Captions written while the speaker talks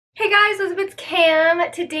Hey guys, it's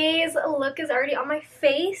Cam. Today's look is already on my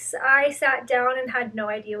face. I sat down and had no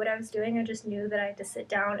idea what I was doing. I just knew that I had to sit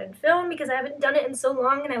down and film because I haven't done it in so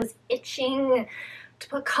long and I was itching to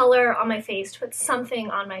put color on my face, to put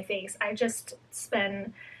something on my face. It's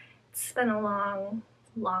been a long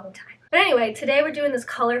time. But anyway, today we're doing this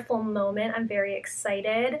colorful moment. I'm very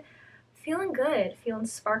excited. Feeling good, feeling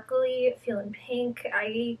sparkly, feeling pink.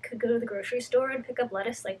 I could go to the grocery store and pick up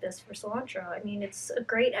lettuce like this for cilantro. I mean, it's a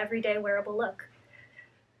great everyday wearable look.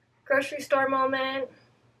 Grocery store moment,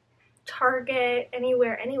 Target,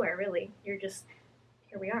 anywhere really. Here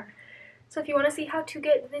we are. So if you want to see how to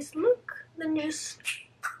get this look, then just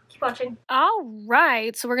keep watching.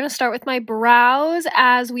 Alright, so we're going to start with my brows,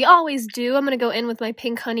 as we always do. I'm going to go in with my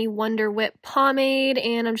Pink Honey Wonder Whip pomade,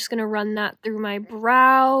 and I'm just going to run that through my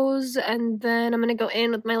brows, and then I'm going to go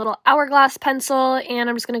in with my little Hourglass pencil, and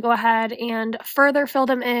I'm just going to go ahead and further fill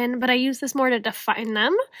them in, but I use this more to define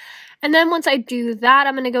them. And then once I do that,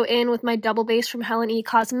 I'm going to go in with my double base from Helen E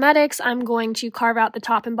Cosmetics. I'm going to carve out the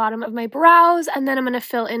top and bottom of my brows, and then I'm going to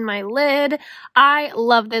fill in my lid. I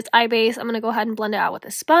love this eye base. I'm going to go ahead and blend it out with a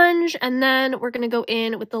sponge, and then we're going to go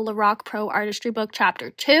in with the Laroc Pro Artistry book Chapter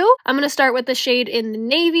 2. I'm going to start with the shade in the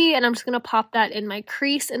navy, and I'm just going to pop that in my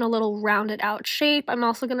crease in a little rounded out shape. I'm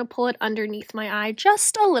also going to pull it underneath my eye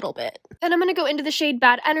just a little bit. And I'm going to go into the shade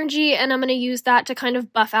Bad Energy, and I'm going to use that to kind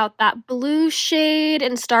of buff out that blue shade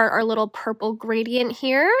and start our little purple gradient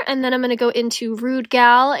here. And then I'm going to go into Rude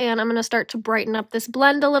Gal, and I'm going to start to brighten up this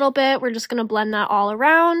blend a little bit. We're just going to blend that all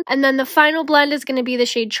around. And then the final blend is going to be the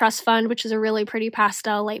shade Trust Fund, which is a really pretty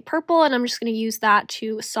pastel light purple, and I'm just going to use that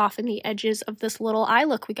to soften the edges of this little eye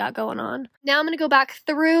look we got going on. Now I'm going to go back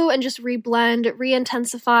through and just reblend,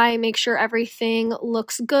 re-intensify, make sure everything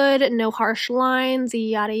looks good, no harsh lines,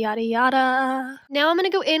 yada yada yada. Now I'm going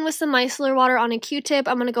to go in with some micellar water on a Q-tip.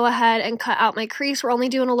 I'm going to go ahead and cut out my crease. We're only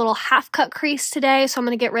doing a little half cut crease today, so I'm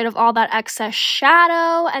going to get rid of all that excess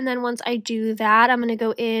shadow, and then once I do that, I'm going to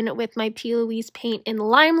go in with my Plouise paint in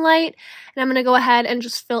Limelight, and I'm going to go ahead and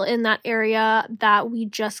just fill in that area that we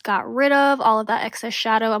just got rid of, all of that excess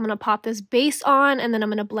shadow. I'm going to pop this base on, and then I'm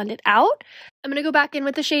going to blend it out. I'm going to go back in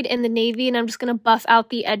with the shade in the navy, and I'm just going to buff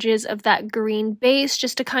out the edges of that green base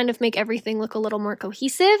just to kind of make everything look a little more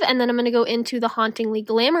cohesive. And then I'm going to go into the Hauntingly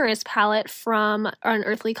Glamorous palette from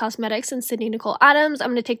Unearthly Cosmetics and Sydney Nicole Adams. I'm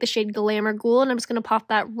going to take the shade Glamour Ghoul, and I'm just going to pop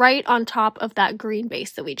that right on top of that green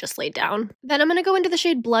base that we just laid down. Then I'm going to go into the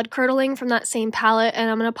shade Blood Curdling from that same palette,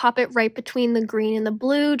 and I'm going to pop it right between the green and the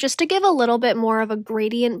blue just to give a little bit more of a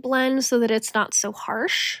gradient blend so that it's not so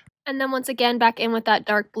harsh. And then once again, back in with that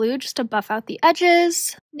dark blue just to buff out the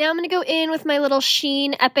edges. Now I'm going to go in with my little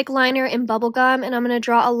Sheen Epic Liner in Bubblegum, and I'm going to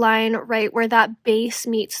draw a line right where that base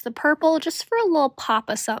meets the purple just for a little pop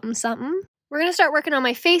of something something. We're going to start working on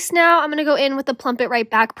my face now. I'm going to go in with the Plump It Right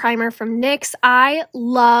Back primer from NYX. I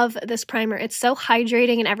love this primer. It's so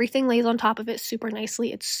hydrating and everything lays on top of it super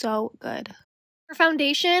nicely. It's so good. For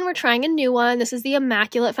foundation, we're trying a new one. This is the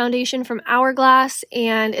Immaculate foundation from Hourglass,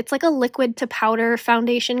 and it's like a liquid to powder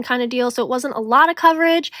foundation kind of deal, so it wasn't a lot of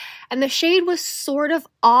coverage, and the shade was sort of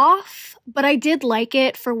off, but I did like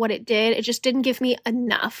it for what it did. It just didn't give me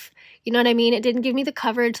enough. You know what I mean? It didn't give me the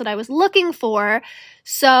coverage that I was looking for,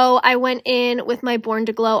 so I went in with my Born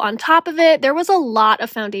to Glow on top of it. There was a lot of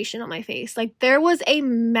foundation on my face. Like, there was a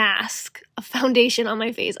mask of foundation on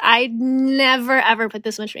my face. I never ever put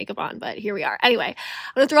this much makeup on, but here we are. Anyway,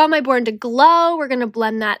 I'm going to throw on my Born to Glow. We're going to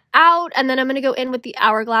blend that out, and then I'm going to go in with the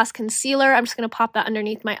Hourglass concealer. I'm just going to pop that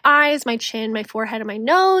underneath my eyes, my chin, my forehead, and my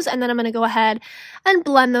nose, and then I'm going to go ahead and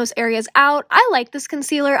blend those areas out. I like this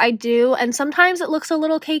concealer, I do, and sometimes it looks a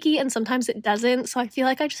little cakey and sometimes it doesn't, so I feel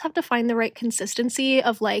like I just have to find the right consistency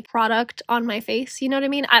of like product on my face, you know what I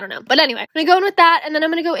mean? I don't know, but anyway, I'm gonna go in with that, and then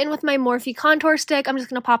I'm gonna go in with my Morphe contour stick. I'm just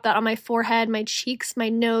gonna pop that on my forehead, my cheeks, my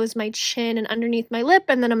nose, my chin, and underneath my lip,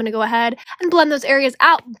 and then I'm gonna go ahead and blend those areas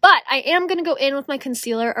out. But I am gonna go in with my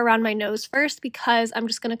concealer around my nose first because I'm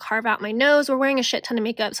just gonna carve out my nose. We're wearing a shit ton of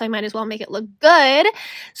makeup, so I might as well make it look good.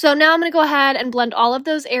 So now I'm gonna go ahead and blend all of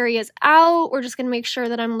those areas out. We're just gonna make sure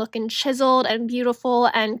that I'm looking chiseled and beautiful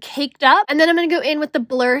and caked up, and then I'm gonna go in with the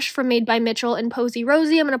Blursh from Made by Mitchell in Posey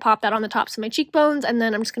Rosey. I'm going to pop that on the tops of my cheekbones, and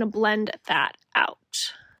then I'm just going to blend that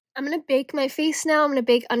out. I'm going to bake my face now. I'm going to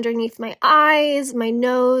bake underneath my eyes, my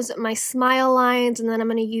nose, my smile lines, and then I'm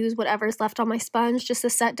going to use whatever's left on my sponge just to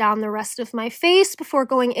set down the rest of my face before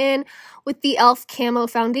going in with the e.l.f. Camo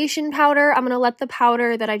Foundation Powder. I'm going to let the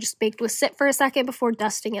powder that I just baked with sit for a second before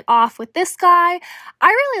dusting it off with this guy. I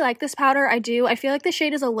really like this powder. I do. I feel like the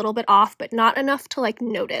shade is a little bit off, but not enough to like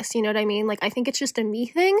notice, you know what I mean? Like, I think it's just a me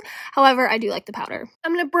thing. However, I do like the powder.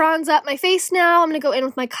 I'm going to bronze up my face now. I'm going to go in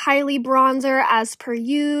with my Kylie bronzer as per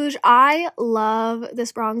usual. Rouge. I love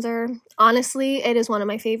this bronzer. Honestly, it is one of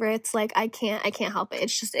my favorites. Like, I can't help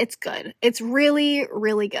it. It's good. It's really,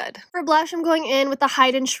 really good. For blush, I'm going in with the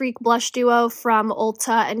Hide and Shriek blush duo from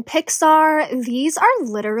Ulta and Pixar. These are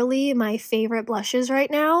literally my favorite blushes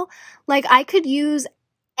right now. Like, I could use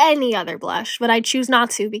any other blush, but I choose not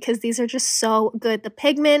to because these are just so good. The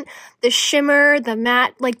pigment, the shimmer, the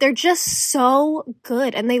matte, like they're just so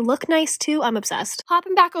good and they look nice too. I'm obsessed.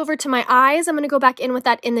 Hopping back over to my eyes, I'm going to go back in with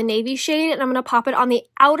that in the navy shade and I'm going to pop it on the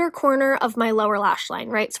outer corner of my lower lash line,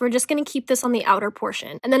 right? So we're just going to keep this on the outer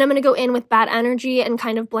portion. And then I'm going to go in with Bad Energy and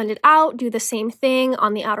kind of blend it out, do the same thing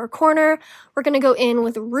on the outer corner. We're going to go in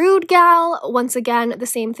with Rude Gal. Once again, the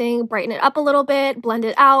same thing, brighten it up a little bit, blend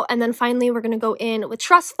it out. And then finally, we're going to go in with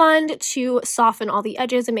Trust Fund to soften all the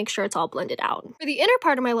edges and make sure it's all blended out. For the inner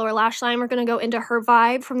part of my lower lash line, we're going to go into Her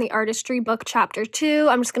Vibe from the Artistry book chapter 2.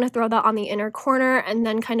 I'm just going to throw that on the inner corner and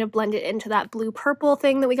then kind of blend it into that blue purple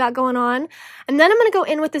thing that we got going on. And then I'm going to go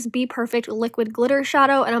in with this Be Perfect liquid glitter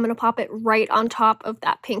shadow and I'm going to pop it right on top of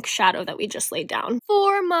that pink shadow that we just laid down.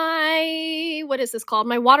 For my, what is this called?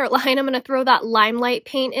 My waterline, I'm going to throw that Limelight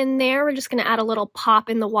paint in there. We're just going to add a little pop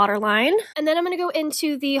in the waterline. And then I'm going to go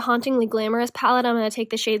into the Hauntingly Glamorous palette. I'm going to take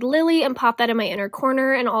the shade Lily and pop that in my inner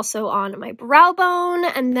corner and also on my brow bone.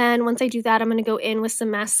 And then once I do that, I'm going to go in with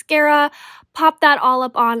some mascara, pop that all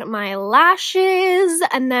up on my lashes.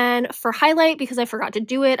 And then for highlight, because I forgot to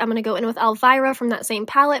do it, I'm going to go in with Elvira from that same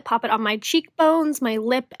palette, pop it on my cheekbones, my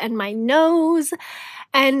lip, and my nose.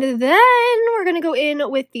 And then we're going to go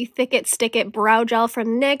in with the Thick It Stick It brow gel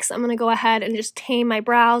from NYX. I'm going to go ahead and just tame my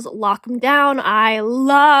brows, lock them down. I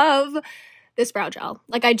love this brow gel.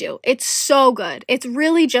 Like, I do. It's so good. It's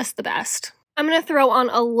really just the best. I'm going to throw on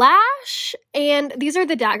a lash, and these are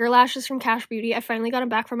the Dagger lashes from Cash Beauty. I finally got them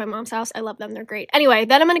back from my mom's house. I love them. They're great. Anyway,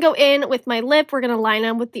 then I'm going to go in with my lip. We're going to line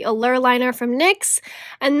them with the Allure liner from NYX,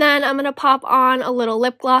 and then I'm going to pop on a little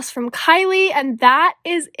lip gloss from Kylie, and that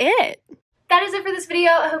is it. That is it for this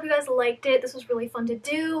video. I hope you guys liked it. This was really fun to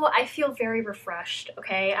do. I feel very refreshed,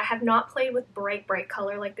 okay? I have not played with bright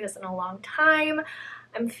color like this in a long time.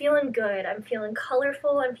 I'm feeling good. I'm feeling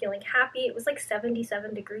colorful. I'm feeling happy. It was like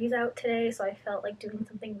 77 degrees out today, so I felt like doing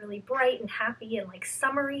something really bright and happy and like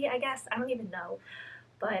summery, I guess. I don't even know.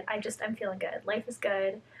 But I'm feeling good. Life is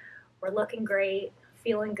good. We're looking great.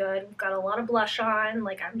 Feeling good. We've got a lot of blush on.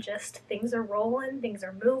 Like, things are rolling. Things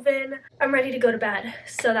are moving. I'm ready to go to bed.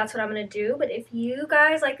 So that's what I'm going to do. But if you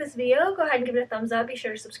guys like this video, go ahead and give it a thumbs up. Be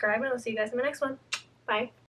sure to subscribe, and I'll see you guys in my next one. Bye.